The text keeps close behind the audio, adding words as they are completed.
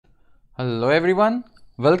Hello everyone,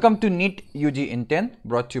 welcome to NEET UG in 10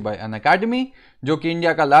 brought you bye Unacademy, जो कि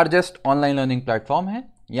India का largest online learning platform है।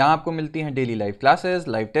 यहाँ आपको मिलती हैं daily live classes,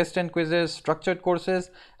 live test and quizzes, structured courses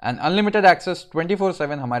and unlimited access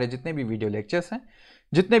 24/7 हमारे जितने भी वीडियो लेक्चर्स हैं,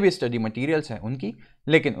 जितने भी स्टडी मटेरियल्स हैं उनकी।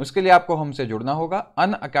 लेकिन उसके लिए आपको हमसे जुड़ना होगा।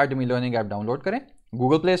 अनअकैडमी लर्निंग ऐप डाउनलोड करें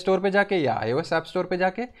गूगल प्ले स्टोर पे जाके या iOS ऐप स्टोर पे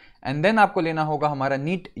जाके, एंड देन आपको लेना होगा हमारा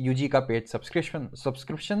नीट यूजी का पेड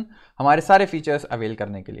सब्सक्रिप्शन हमारे सारे फीचर्स अवेल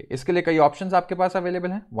करने के लिए। इसके लिए कई ऑप्शंस आपके पास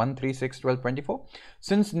अवेलेबल हैं 1, 3, 6, 12, 24।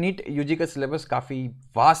 सिंस नीट यूजी का सिलेबस काफ़ी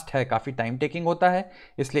वास्ट है, काफ़ी टाइम टेकिंग होता है,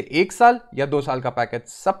 इसलिए 1 साल या 2 साल का पैकेज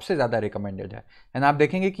सबसे ज़्यादा रिकमेंडेड है। एंड आप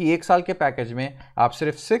देखेंगे कि 1 साल के पैकेज में आप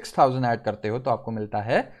सिर्फ 6000 ऐड करते हो तो आपको मिलता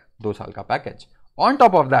है 2 साल का package. On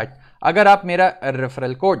top of that, अगर आप मेरा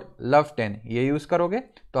रेफरल कोड LOVE10 ये यूज करोगे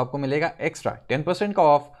तो आपको मिलेगा एक्स्ट्रा 10% का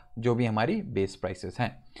ऑफ, जो भी हमारी बेस प्राइसेस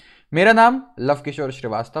हैं। मेरा नाम लव किशोर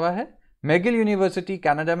श्रीवास्तव है। मैगिल यूनिवर्सिटी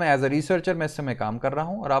कनाडा में एज अ रिसर्चर मैं इस समय काम कर रहा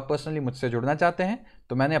हूं, और आप पर्सनली मुझसे जुड़ना चाहते हैं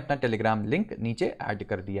तो मैंने अपना टेलीग्राम लिंक नीचे ऐड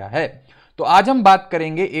कर दिया है। तो आज हम बात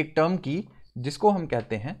करेंगे एक टर्म की जिसको हम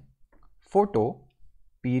कहते हैं फोटो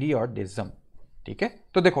पीरियोडिज्म। ठीक है,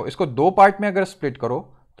 तो देखो इसको 2 पार्ट में अगर स्प्लिट करो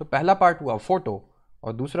तो पहला पार्ट हुआ फोटो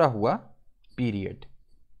और दूसरा हुआ पीरियड।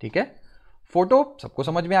 ठीक है, फोटो सबको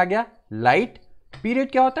समझ में आ गया, लाइट।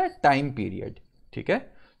 पीरियड क्या होता है? Time period. ठीक है,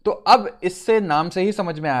 तो अब इससे नाम से ही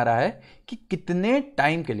समझ में आ रहा है कि कितने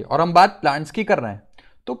टाइम के लिए, और हम बात प्लांट्स की कर रहे हैं,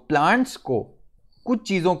 तो प्लांट्स को कुछ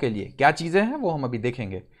चीजों के लिए, क्या चीजें हैं वो हम अभी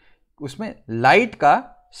देखेंगे, उसमें लाइट का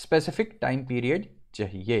स्पेसिफिक टाइम पीरियड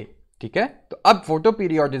चाहिए। ठीक है, तो अब फोटो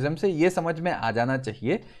पीरियोडिज्म से यह समझ में आ जाना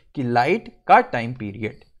चाहिए कि लाइट का टाइम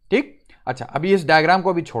पीरियड। ठीक, अच्छा अभी इस डायग्राम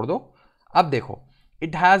को भी छोड़ दो। अब देखो,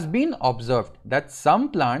 it has been observed that some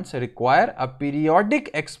plants require a periodic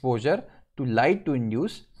exposure to light to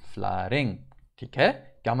induce flowering. ठीक है,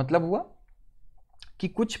 क्या मतलब हुआ कि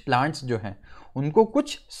कुछ प्लांट्स जो हैं उनको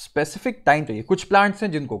कुछ स्पेसिफिक टाइम चाहिए। कुछ प्लांट्स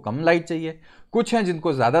हैं जिनको कम लाइट चाहिए, कुछ हैं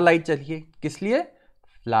जिनको ज्यादा लाइट चाहिए। किस लिए?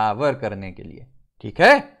 फ्लावर करने के लिए। ठीक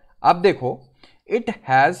है, अब देखो, it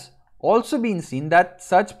has also been seen that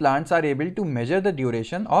such plants are able to measure the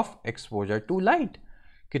duration of exposure to light।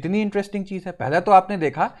 कितनी इंटरेस्टिंग चीज है। पहले तो आपने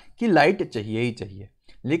देखा कि लाइट चाहिए ही चाहिए,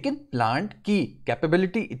 लेकिन प्लांट की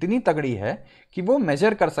कैपेबिलिटी इतनी तगड़ी है कि वो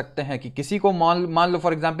मेजर कर सकते हैं कि किसी को मान लो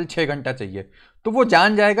फॉर एग्जांपल 6 घंटा चाहिए, तो वो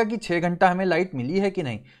जान जाएगा कि 6 घंटा हमें लाइट मिली है कि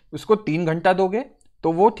नहीं। उसको 3 घंटा दोगे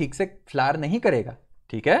तो वो ठीक से फ्लावर नहीं करेगा।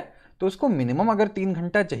 ठीक है, तो उसको मिनिमम अगर 3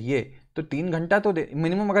 घंटा चाहिए तो 3 घंटा तो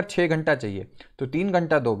मिनिमम अगर 6 घंटा चाहिए तो 3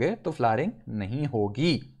 घंटा दोगे तो फ्लावरिंग नहीं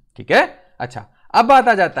होगी। ठीक है, अच्छा अब बात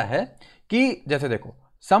आ जाता है कि जैसे देखो,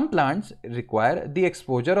 some plants require the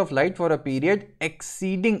exposure of light for a period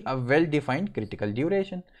exceeding a well defined critical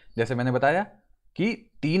duration. जैसे मैंने बताया कि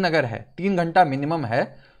 3 अगर है, 3 घंटा मिनिमम है,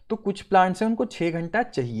 तो कुछ प्लांट्स हैं उनको 6 घंटा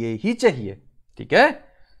चाहिए ही चाहिए। ठीक है,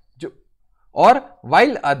 जो और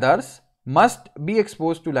while others must be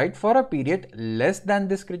exposed to light for a period less than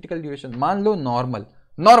this critical duration। मान लो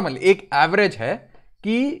नॉर्मल एक एवरेज है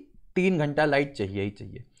कि 3 घंटा लाइट चाहिए ही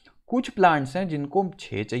चाहिए। कुछ प्लांट्स हैं जिनको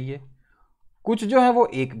 6 चाहिए, कुछ जो है वो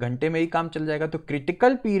 1 घंटे में ही काम चल जाएगा। तो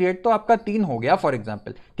क्रिटिकल पीरियड तो आपका 3 हो गया फॉर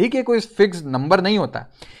एग्जाम्पल। ठीक है, कोई फिक्स नंबर नहीं होता,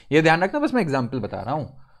 ये ध्यान रखना, बस मैं एग्जाम्पल बता रहा हूं।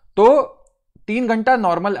 तो 3 घंटा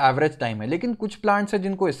नॉर्मल एवरेज टाइम है, लेकिन कुछ प्लांट्स हैं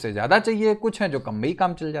जिनको इससे ज्यादा चाहिए, कुछ हैं जो कम में ही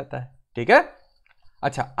काम चल जाता है। ठीक है,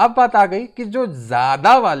 अच्छा अब बात आ गई कि जो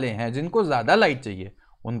ज्यादा वाले हैं, जिनको ज्यादा लाइट चाहिए,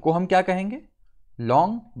 उनको हम क्या कहेंगे?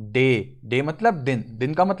 लॉन्ग डे मतलब दिन,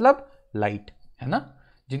 दिन का मतलब लाइट है ना।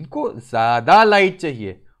 जिनको ज्यादा लाइट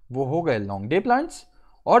चाहिए वो हो गए लॉन्ग डे प्लांट्स,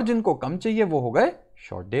 और जिनको कम चाहिए वो हो गए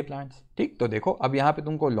शॉर्ट डे प्लांट्स। ठीक, तो देखो अब यहां पे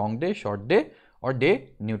तुमको लॉन्ग डे, शॉर्ट डे और डे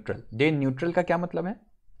न्यूट्रल। डे न्यूट्रल का क्या मतलब है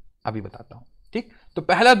अभी बताता हूं। ठीक, तो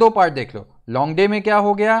पहला 2 पार्ट देख लो। लॉन्ग डे में क्या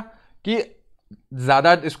हो गया कि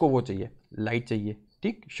ज्यादा इसको वो चाहिए, लाइट चाहिए।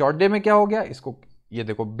 ठीक, शॉर्ट डे में क्या हो गया, इसको ये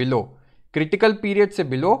देखो बिलो, क्रिटिकल पीरियड से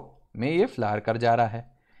बिलो में ये फ्लावर कर जा रहा है,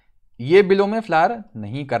 ये बिलो में फ्लावर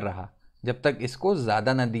नहीं कर रहा जब तक इसको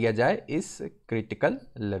ज्यादा ना दिया जाए इस क्रिटिकल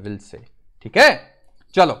लेवल से। ठीक है,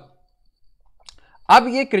 चलो अब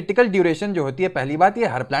ये क्रिटिकल ड्यूरेशन जो होती है, पहली बात ये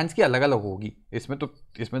हर प्लांट्स की अलग अलग होगी, इसमें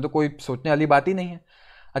तो कोई सोचने वाली बात ही नहीं है।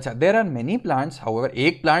 अच्छा, there are many plants, however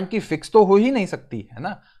एक प्लांट की फिक्स तो हो ही नहीं सकती है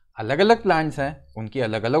ना, अलग अलग प्लांट्स हैं, उनकी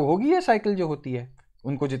अलग अलग होगी ये साइकिल जो होती है,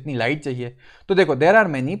 उनको जितनी लाइट चाहिए। तो देखो, there are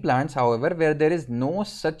many plants however where there is no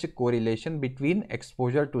such correlation between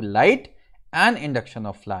exposure to light and induction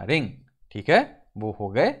of flowering. ठीक है, वो हो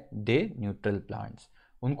गए डे न्यूट्रल प्लांट्स।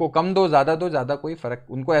 उनको कम दो ज्यादा कोई फर्क,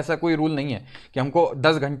 उनको ऐसा कोई रूल नहीं है कि हमको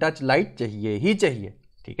 10 घंटा लाइट चाहिए ही चाहिए।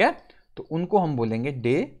 ठीक है, तो उनको हम बोलेंगे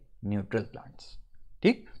डे न्यूट्रल प्लांट्स।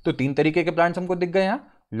 ठीक, तो 3 तरीके के प्लांट्स हमको दिख गए यहां।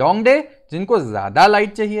 लॉन्ग डे जिनको ज्यादा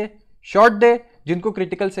लाइट चाहिए, शॉर्ट डे जिनको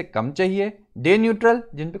क्रिटिकल से कम चाहिए, डे न्यूट्रल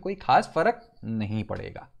जिन पे कोई खास फर्क नहीं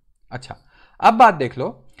पड़ेगा। अच्छा, अब बात देख लो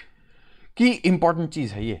कि इंपॉर्टेंट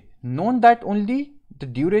चीज है ये, known that only the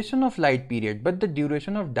duration of light period but the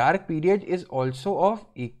duration of dark period is also of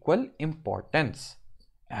equal importance.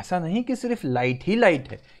 ऐसा नहीं कि सिर्फ लाइट ही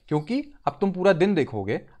लाइट है, क्योंकि अब तुम पूरा दिन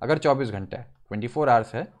देखोगे, अगर 24 घंटा है, 24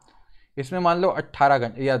 आवर्स है, इसमें मान लो 18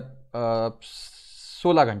 घंटे या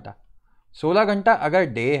 16 घंटा अगर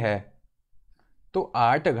डे है तो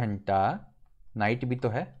 8 घंटा नाइट भी तो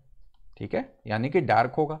है, ठीक है, यानी कि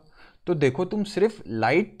डार्क होगा। तो देखो तुम, सिर्फ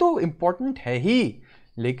लाइट तो इंपॉर्टेंट है ही,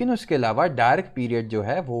 लेकिन उसके अलावा डार्क पीरियड जो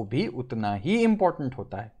है वो भी उतना ही इंपॉर्टेंट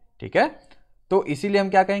होता है, ठीक है। तो इसीलिए हम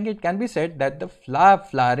क्या कहेंगे, it can be said that the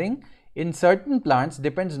flowering in certain plants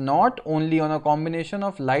depends not only on a combination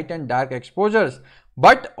of light and dark exposures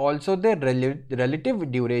but also their relative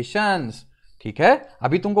durations। ठीक है,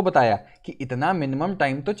 अभी तुमको बताया कि इतना मिनिमम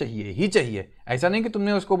टाइम तो चाहिए ही चाहिए। ऐसा नहीं कि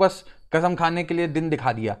तुमने उसको बस कसम खाने के लिए दिन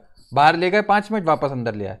दिखा दिया, बाहर ले गए 5 मिनट वापस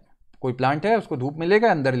अंदर ले आए। कोई प्लांट है उसको धूप में ले गए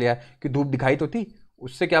अंदर ले आए कि धूप दिखाई तो थी,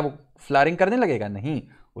 उससे क्या वो फ्लावरिंग करने लगेगा? नहीं,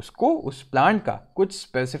 उसको उस प्लांट का कुछ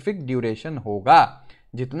स्पेसिफिक ड्यूरेशन होगा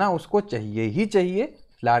जितना उसको चाहिए ही चाहिए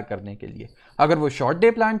फ्लावर करने के लिए। अगर वो शॉर्ट डे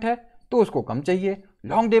प्लांट है तो उसको कम चाहिए,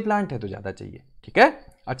 लॉन्ग डे प्लांट है तो ज्यादा चाहिए, ठीक है।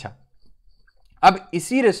 अच्छा, अब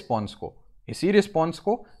इसी रिस्पॉन्स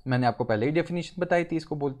को मैंने आपको पहले ही डेफिनेशन बताई थी,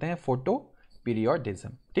 इसको बोलते हैं फोटो पीरियोडिज्म।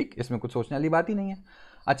 ठीक, इसमें कुछ सोचने वाली बात ही नहीं है।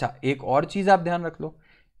 अच्छा, एक और चीज आप ध्यान रख लो,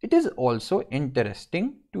 it is also interesting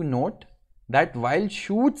to note that while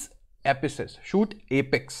shoot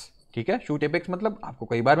apex, ठीक है, शूट एपेक्स मतलब आपको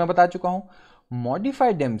कई बार मैं बता चुका हूं,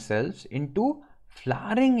 modify themselves into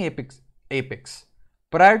flowering apex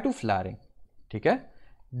prior to flowering, ठीक है,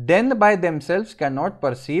 then by themselves cannot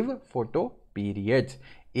perceive photo periods।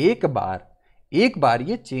 एक बार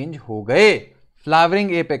ये चेंज हो गए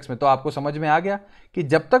फ्लावरिंग एपेक्स में, तो आपको समझ में आ गया कि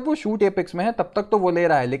जब तक वो शूट एपेक्स में है तब तक तो वो ले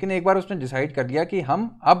रहा है, लेकिन एक बार उसने डिसाइड कर लिया कि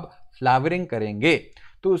हम अब फ्लावरिंग करेंगे,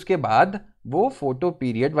 तो उसके बाद वो फोटो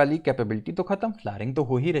पीरियड वाली कैपेबिलिटी तो खत्म, फ्लावरिंग तो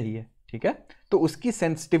हो ही रही है, ठीक है, तो उसकी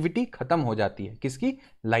सेंसिटिविटी खत्म हो जाती है। किसकी?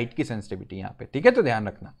 लाइट की सेंसिटिविटी यहां पे, ठीक है, तो ध्यान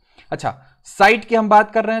रखना। अच्छा, साइट की हम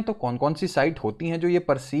बात कर रहे हैं, तो कौन कौन सी साइट होती हैं जो ये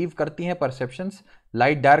परसीव करती हैं, परसेप्शंस,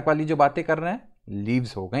 लाइट डार्क वाली जो बातें कर रहे हैं,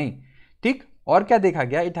 लीव्स हो गई, ठीक। और क्या देखा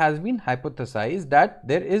गया, it has been हाइपोथेसाइज्ड that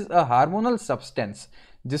there is a hormonal substance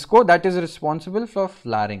जिसको that is responsible for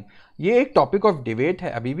flowering. ये एक टॉपिक ऑफ डिबेट है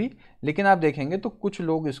अभी भी, लेकिन आप देखेंगे तो कुछ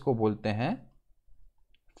लोग इसको बोलते हैं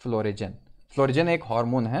फ्लोरेजन। फ्लोरेजन एक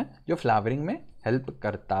हार्मोन है जो फ्लावरिंग में हेल्प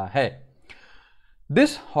करता है।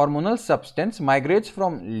 This hormonal substance migrates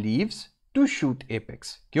from leaves to shoot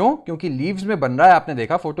apex. क्यों? क्योंकि लीव्स में बन रहा है, आपने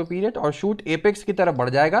देखा, फोटो पीरियड, और शूट एपेक्स की तरफ बढ़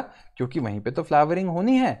जाएगा क्योंकि वहीं पे तो फ्लावरिंग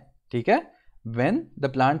होनी है, ठीक है। When the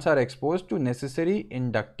plants are exposed to necessary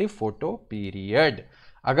inductive photo period,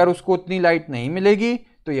 अगर उसको उतनी लाइट नहीं मिलेगी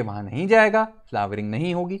तो ये वहां नहीं जाएगा, फ्लावरिंग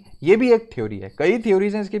नहीं होगी। ये भी एक थ्योरी है, कई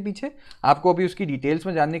थ्योरीज हैं इसके पीछे, आपको अभी उसकी डिटेल्स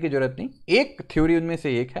में जानने की जरूरत नहीं। एक थ्योरी उनमें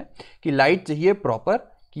से एक है कि लाइट चाहिए प्रॉपर,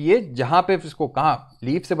 कि ये जहां पे इसको कहां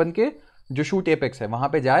लीफ से बन के जो शूट एपेक्स है वहां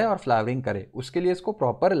पे जाए और फ्लावरिंग करे, उसके लिए इसको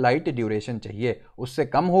प्रॉपर लाइट ड्यूरेशन चाहिए, उससे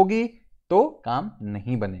कम होगी तो काम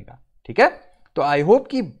नहीं बनेगा, ठीक है। तो आई होप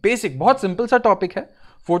कि बेसिक, बहुत सिंपल सा टॉपिक है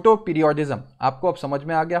फोटो पीरियोडिज्म, आपको अब समझ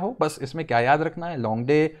में आ गया हो। बस इसमें क्या याद रखना है, लॉन्ग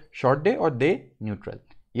डे, शॉर्ट डे और डे न्यूट्रल,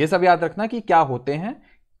 ये सब याद रखना कि क्या होते हैं,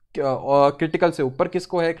 और क्रिटिकल से ऊपर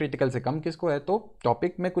किसको है, क्रिटिकल से कम किसको है, तो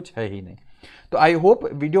टॉपिक में कुछ है ही नहीं। तो आई होप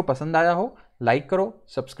वीडियो पसंद आया हो, लाइक करो,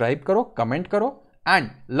 सब्सक्राइब करो, कमेंट करो, एंड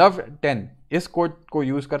लव 10 इस कोड को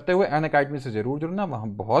यूज करते हुए अनअकैडमी से जरूर जुड़ना,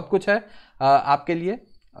 वहां बहुत कुछ है आपके लिए,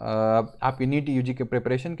 आपकी नीट यूजी के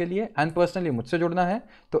प्रिपरेशन के लिए। एंड पर्सनली मुझसे जुड़ना है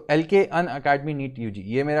तो LK अनअकैडमी नीट यूजी,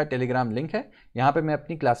 ये मेरा टेलीग्राम लिंक है, यहाँ पे मैं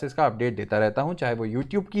अपनी क्लासेस का अपडेट देता रहता हूँ, चाहे वो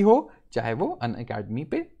यूट्यूब की हो, चाहे वो अनअकैडमी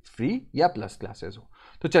पे फ्री या प्लस क्लासेस हो।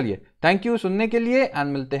 तो चलिए, थैंक यू सुनने के लिए,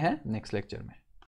 एंड मिलते हैं नेक्स्ट लेक्चर में।